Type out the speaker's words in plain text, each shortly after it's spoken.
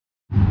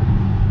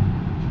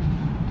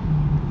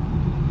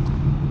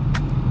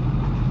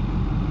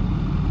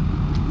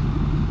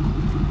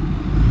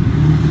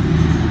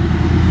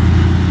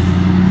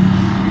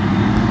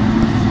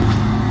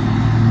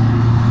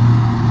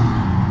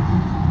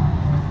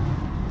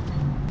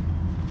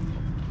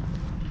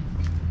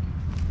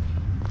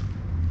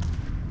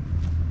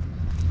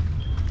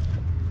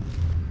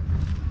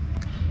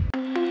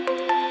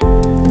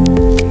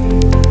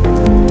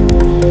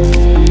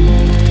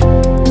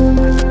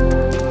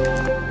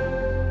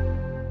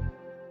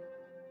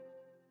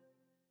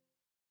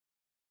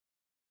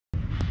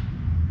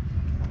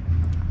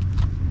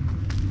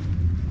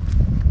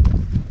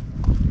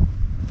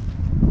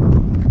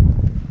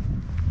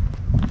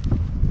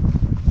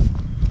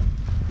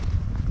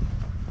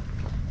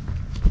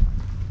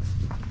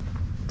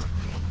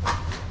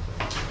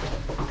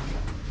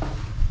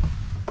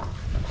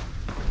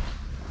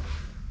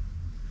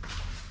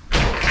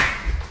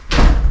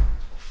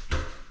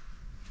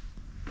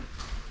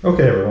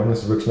Okay everyone,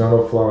 this is Rich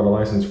Noto, Florida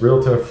licensed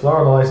realtor,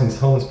 Florida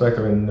licensed home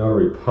inspector, and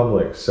notary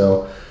public.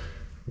 So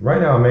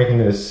right now I'm making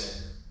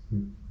this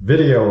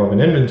video of an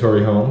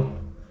inventory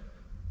home,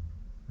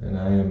 and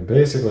I am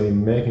basically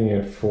making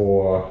it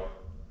for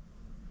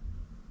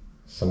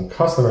some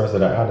customers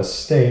that are out of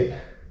state.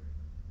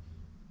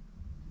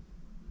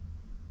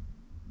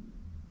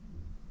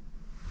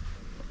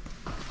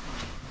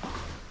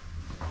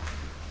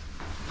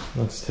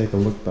 Let's take a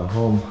look at the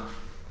home.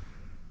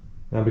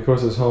 Now,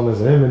 because this home is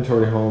an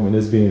inventory home, it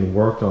is being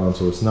worked on,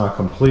 so it's not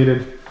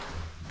completed.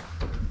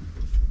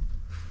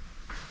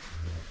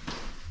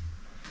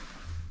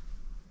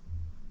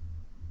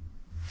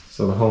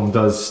 So the home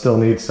does still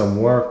need some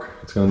work.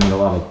 It's going to need a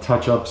lot of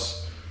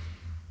touch-ups.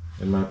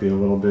 It might be a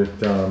little bit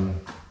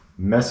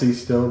messy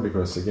still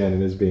because, again,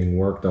 it is being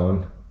worked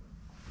on.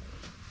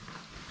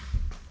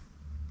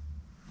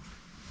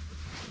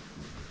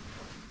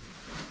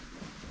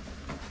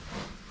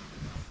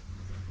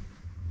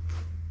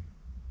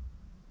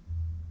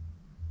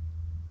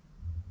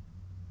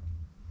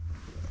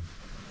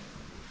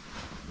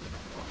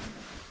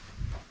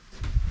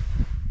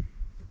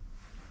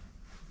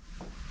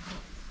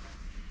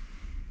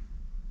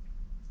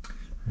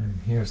 And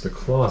here's the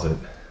closet.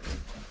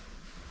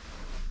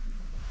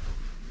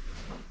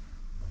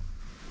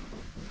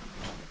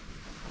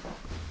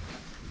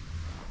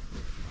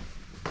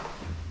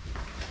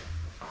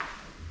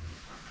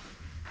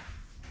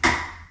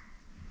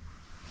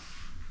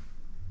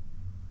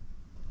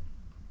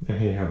 And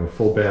here you have a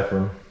full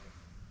bathroom,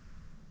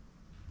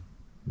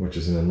 which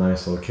is in a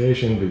nice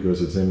location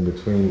because it's in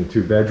between the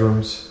two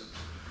bedrooms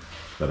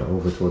that are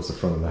over towards the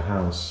front of the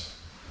house.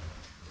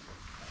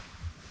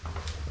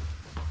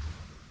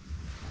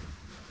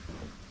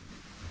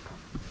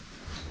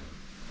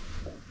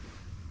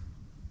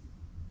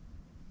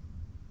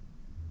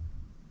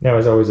 Now,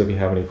 as always, if you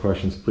have any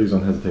questions, please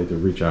don't hesitate to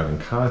reach out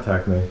and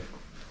contact me.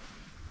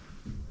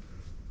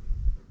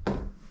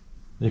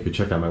 You can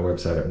check out my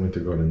website at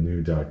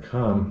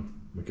wintergardennew.com.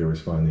 You can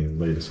always find the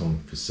latest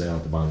home for sale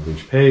at the bottom of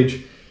each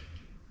page.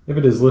 If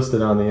it is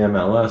listed on the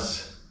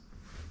MLS,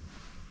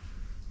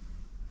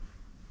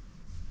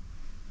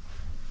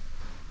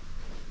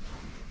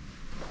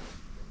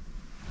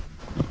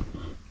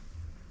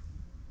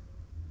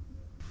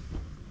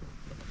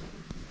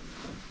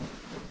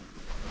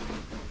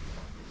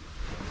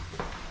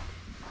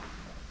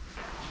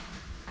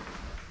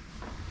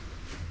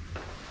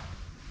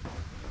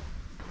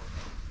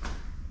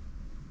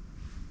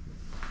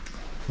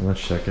 let's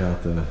check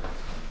out the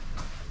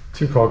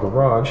two-car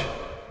garage.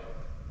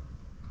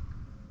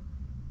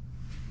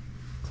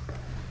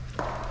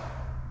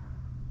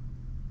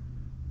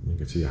 You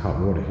can see hot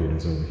water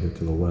heaters over here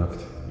to the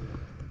left.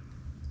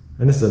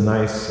 And this is a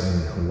nice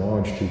and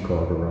large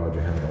two-car garage.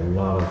 You have a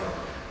lot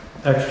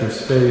of extra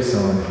space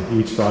on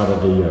each side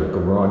of the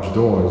garage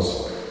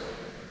doors,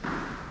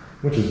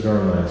 which is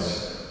very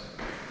nice.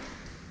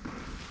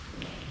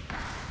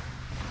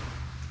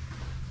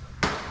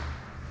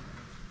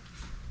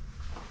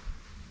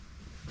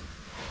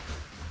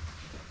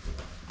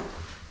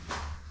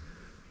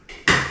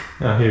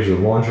 Now here's your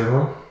laundry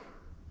room.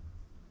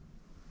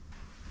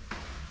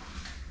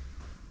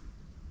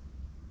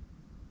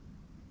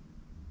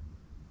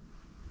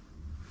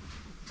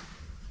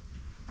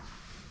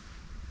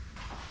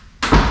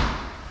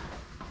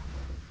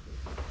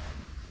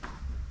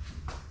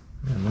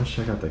 And let's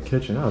check out the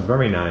kitchen. Oh,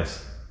 very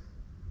nice.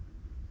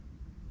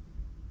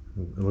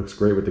 It looks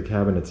great with the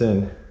cabinets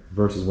in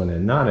versus when they're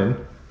not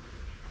in,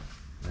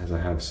 as I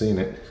have seen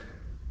it.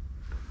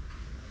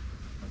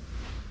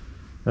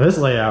 Now this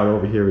layout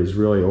over here is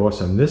really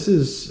awesome. This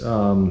is,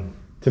 to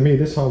me,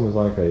 this home is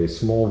like a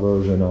small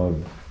version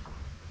of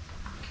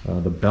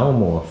the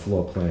Bellmore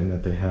floor plan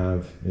that they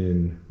have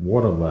in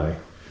Waterleigh.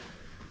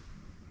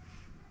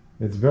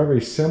 It's very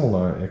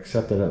similar,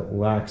 except that it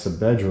lacks a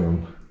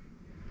bedroom.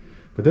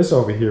 But this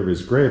over here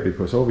is great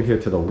because over here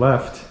to the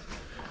left,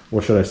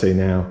 or should I say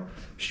now,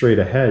 straight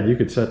ahead, you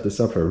could set this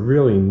up for a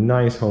really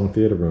nice home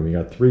theater room.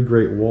 You got 3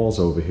 great walls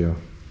over here.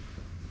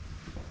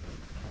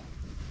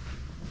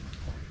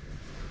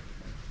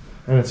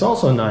 And it's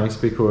also nice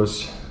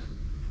because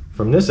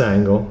from this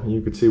angle,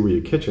 you could see where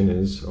your kitchen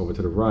is over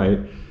to the right,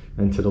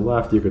 and to the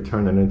left, you could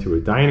turn it into a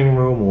dining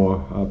room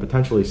or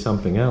potentially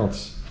something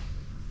else.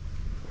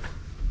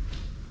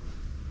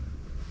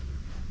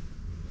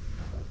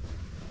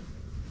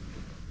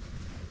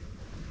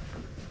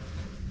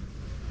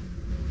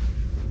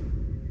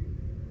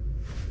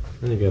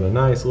 And you get a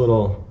nice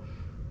little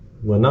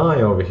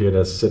lanai over here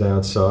to sit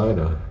outside.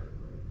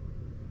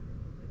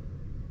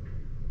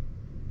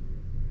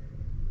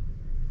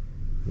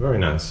 Very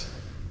nice.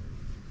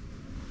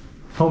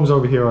 Homes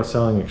over here are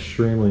selling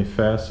extremely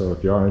fast, so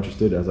if you are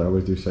interested, as I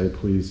always do say,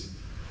 please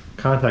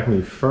contact me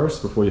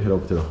first before you head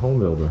over to the home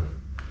builder.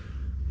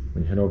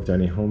 When you head over to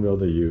any home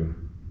builder, you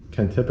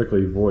can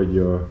typically void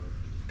your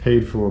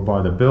paid for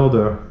by the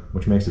builder,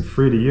 which makes it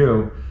free to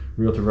you,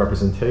 realtor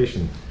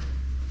representation.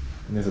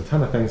 And there's a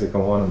ton of things that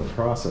go on in the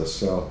process,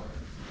 so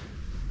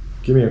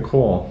give me a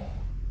call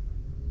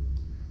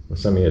or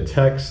send me a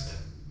text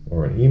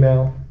or an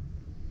email.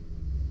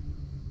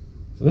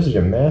 So this is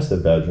your master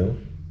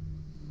bedroom.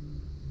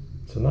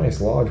 It's a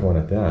nice large one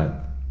at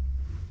that.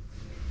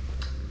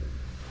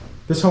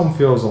 This home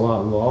feels a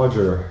lot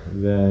larger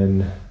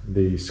than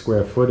the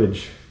square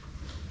footage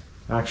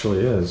actually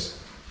is.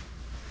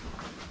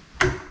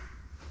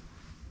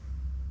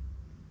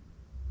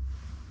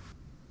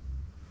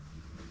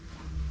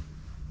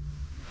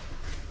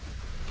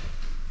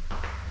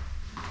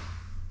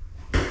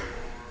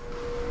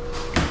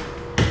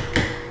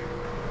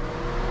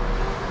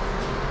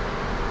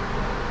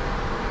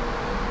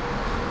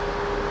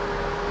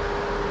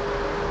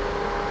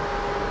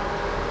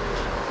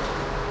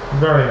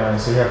 Very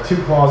nice. So you have two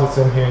closets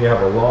in here. You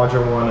have a larger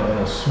one and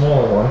a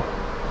smaller one,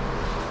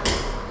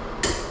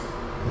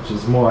 which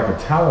is more like a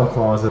towel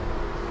closet.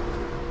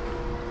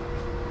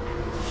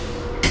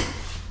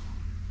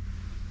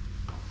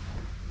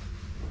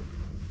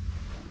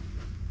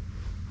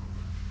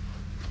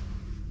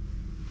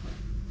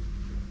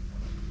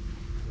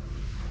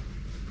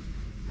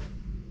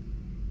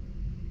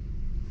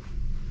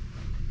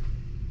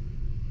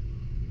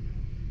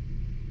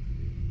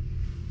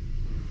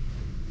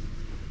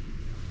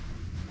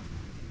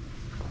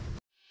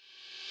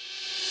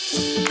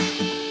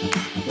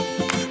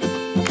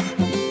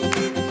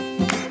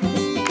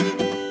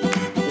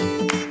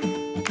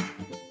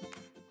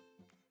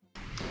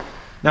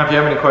 Now, if you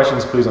have any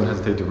questions, please don't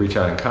hesitate to reach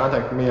out and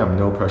contact me. I'm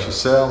No Pressure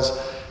Sales,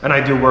 and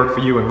I do work for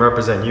you and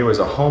represent you as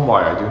a home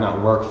buyer. I do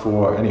not work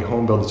for any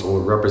home builders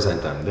or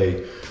represent them.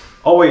 They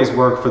always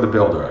work for the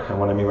builder. And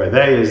what I mean by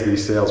they is the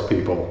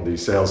salespeople, the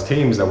sales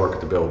teams that work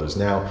at the builders.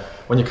 Now,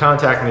 when you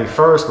contact me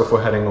first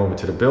before heading over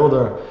to the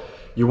builder,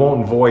 you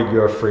won't void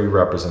your free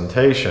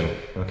representation,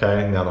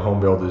 okay? Now, the home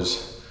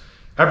builders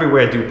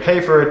everywhere do pay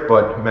for it,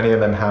 but many of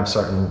them have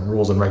certain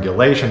rules and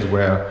regulations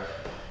where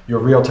your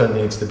realtor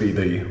needs to be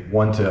the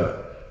one to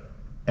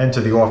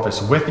enter the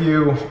office with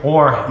you,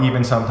 or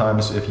even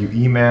sometimes if you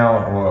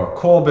email or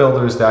call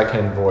builders, that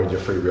can void your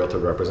free realtor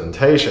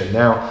representation.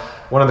 Now,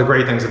 one of the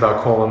great things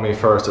about calling me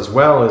first as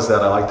well is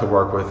that I like to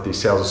work with the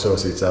sales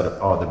associates that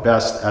are the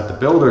best at the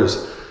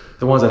builders,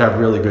 the ones that have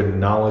really good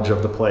knowledge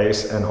of the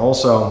place and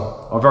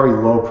also are very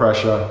low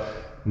pressure,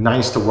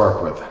 nice to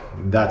work with.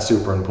 That's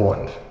super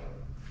important.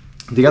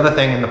 The other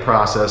thing in the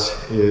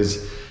process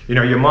is,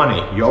 your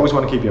money. You always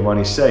want to keep your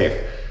money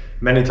safe.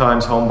 Many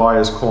times home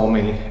buyers call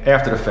me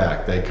after the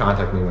fact. They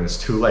contact me when it's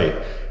too late.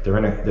 They're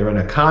in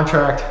a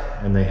contract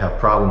and they have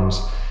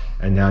problems,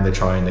 and now they're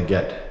trying to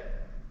get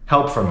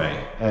help from me.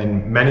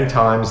 And many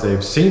times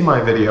they've seen my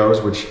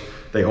videos, which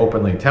they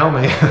openly tell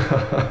me.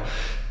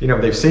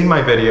 They've seen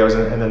my videos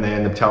and then they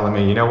end up telling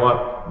me, you know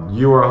what,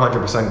 you were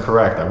 100%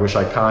 correct. I wish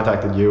I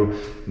contacted you.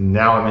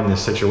 Now I'm in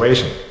this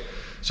situation.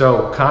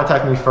 So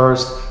contact me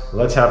first.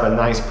 Let's have a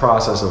nice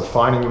process of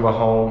finding you a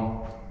home,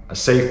 a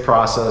safe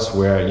process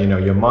where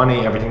your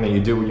money, everything that you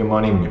do with your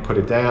money, when you put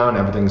it down,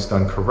 everything's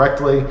done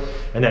correctly.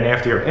 And then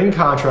after you're in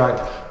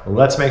contract,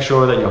 let's make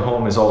sure that your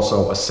home is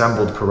also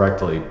assembled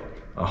correctly.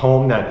 A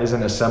home that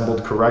isn't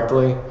assembled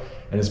correctly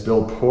and is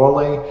built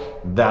poorly,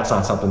 that's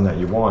not something that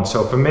you want.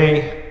 So for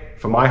me,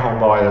 for my home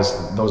buyers,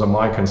 those are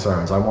my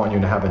concerns. I want you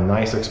to have a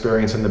nice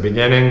experience in the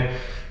beginning.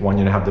 I want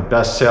you to have the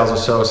best sales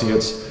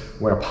associates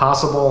where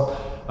possible.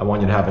 I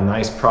want you to have a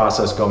nice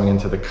process going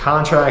into the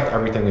contract.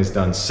 Everything is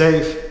done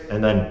safe.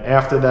 And then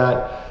after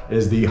that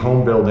is the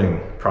home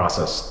building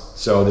process.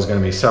 So there's going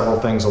to be several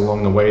things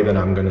along the way that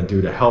I'm going to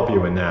do to help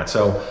you in that.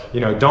 So,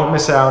 don't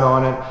miss out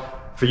on it.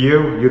 For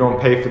you don't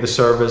pay for the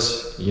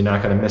service. You're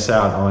not going to miss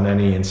out on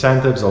any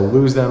incentives or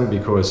lose them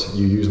because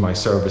you use my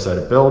service at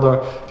a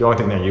builder. The only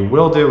thing that you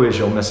will do is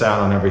you'll miss out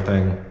on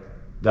everything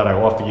that I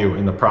offer you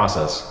in the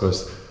process,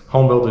 because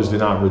home builders do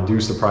not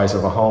reduce the price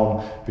of a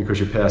home because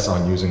you pass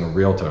on using a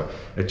realtor.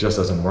 It just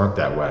doesn't work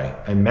that way.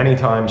 And many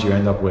times you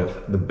end up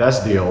with the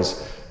best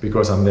deals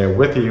because I'm there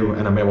with you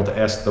and I'm able to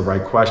ask the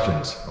right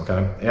questions,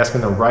 okay?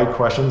 Asking the right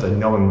questions and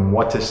knowing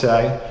what to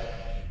say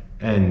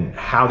and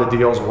how the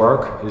deals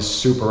work is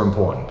super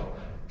important.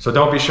 So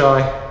don't be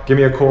shy. Give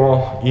me a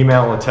call,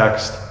 email, or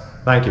text.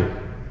 Thank you.